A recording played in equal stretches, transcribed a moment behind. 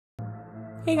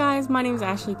Hey guys, my name is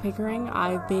Ashleigh Pickering.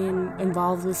 I've been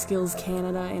involved with Skills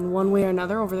Canada in one way or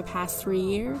another over the past 3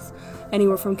 years,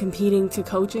 anywhere from competing to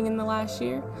coaching in the last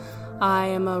year. I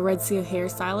am a Red Sea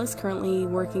hairstylist, currently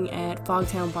working at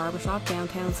Fogtown Barber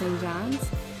downtown St. John's.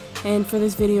 And for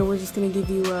this video, we're just going to give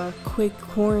you a quick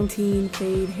quarantine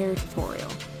fade hair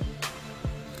tutorial.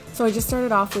 So I just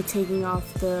started off with taking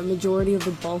off the majority of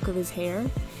the bulk of his hair.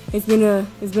 It's been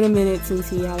a minute since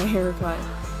he had a haircut.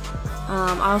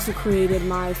 I also created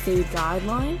my fade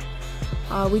guideline.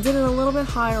 We did it a little bit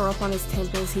higher up on his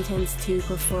temples. He tends to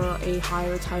prefer a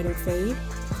higher, tighter fade.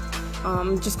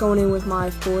 Just going in with my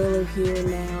foiler here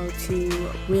now to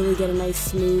really get a nice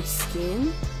smooth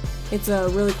skin. It's a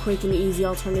really quick and easy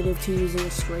alternative to using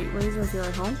a straight razor if you're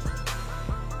at home.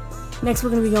 Next,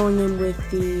 we're going to be going in with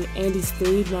the Andy's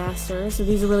Fade Master. So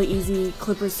these are really easy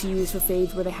clippers to use for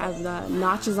fades where they have the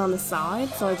notches on the side.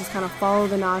 So I just kind of follow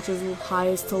the notches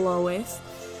highest to lowest.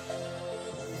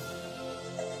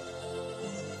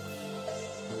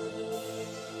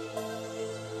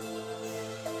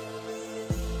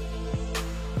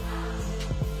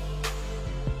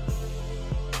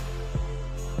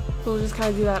 So we'll just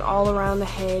kind of do that all around the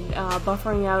head,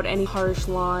 buffering out any harsh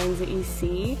lines that you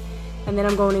see. And then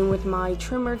I'm going in with my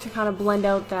trimmer to kind of blend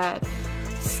out that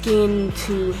skin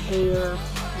to hair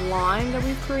line that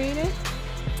we've created.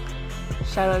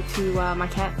 Shout out to my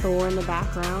cat Thor in the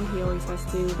background. He always has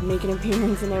to make an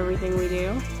appearance in everything we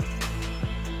do.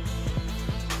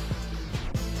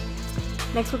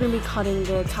 Next, we're going to be cutting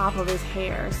the top of his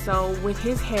hair. So with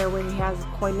his hair, where he has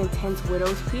quite an intense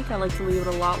widow's peak, I like to leave it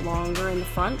a lot longer in the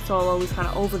front, so I'll always kind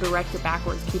of over-direct it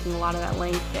backwards, keeping a lot of that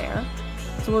length there.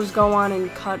 So we'll just go on and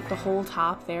cut the whole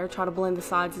top there, try to blend the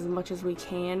sides as much as we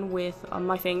can with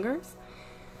my fingers.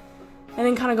 And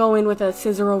then kind of go in with a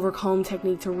scissor over comb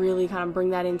technique to really kind of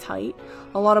bring that in tight.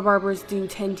 A lot of barbers do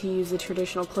tend to use the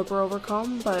traditional clipper over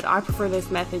comb, but I prefer this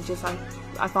method, just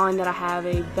I find that I have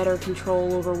a better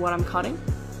control over what I'm cutting.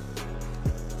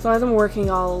 So as I'm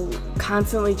working, I'll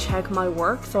constantly check my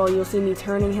work, so you'll see me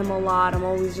turning him a lot. I'm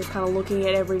always just kind of looking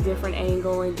at every different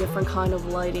angle and different kind of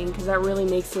lighting, because that really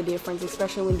makes a difference,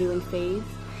 especially when doing fades.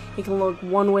 It can look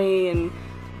one way in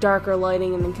darker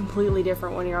lighting and then completely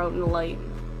different when you're out in the light.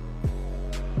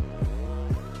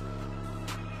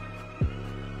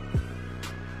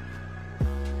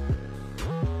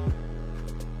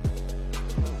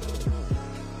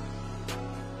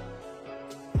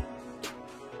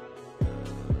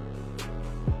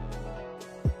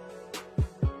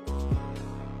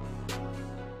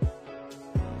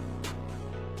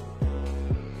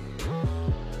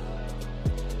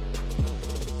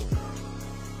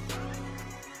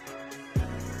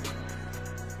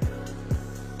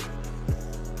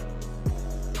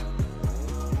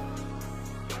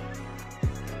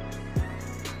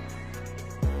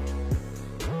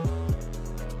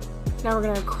 Now we're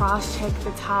going to cross-check the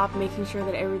top, making sure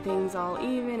that everything's all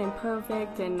even and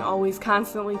perfect, and always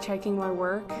constantly checking my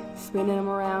work, spinning them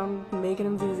around, making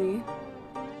them dizzy.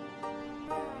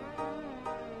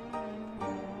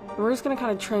 And we're just going to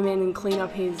kind of trim in and clean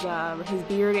up his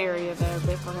beard area there a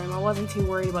bit for him. I wasn't too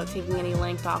worried about taking any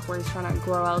length off where he's trying to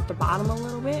grow out the bottom a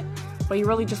little bit, but you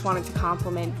really just wanted to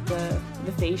complement the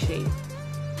face shape.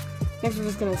 Next we're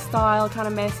just going to style, kind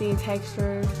of messy and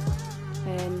textured.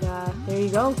 And there you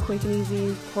go, quick and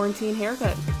easy quarantine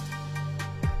haircut.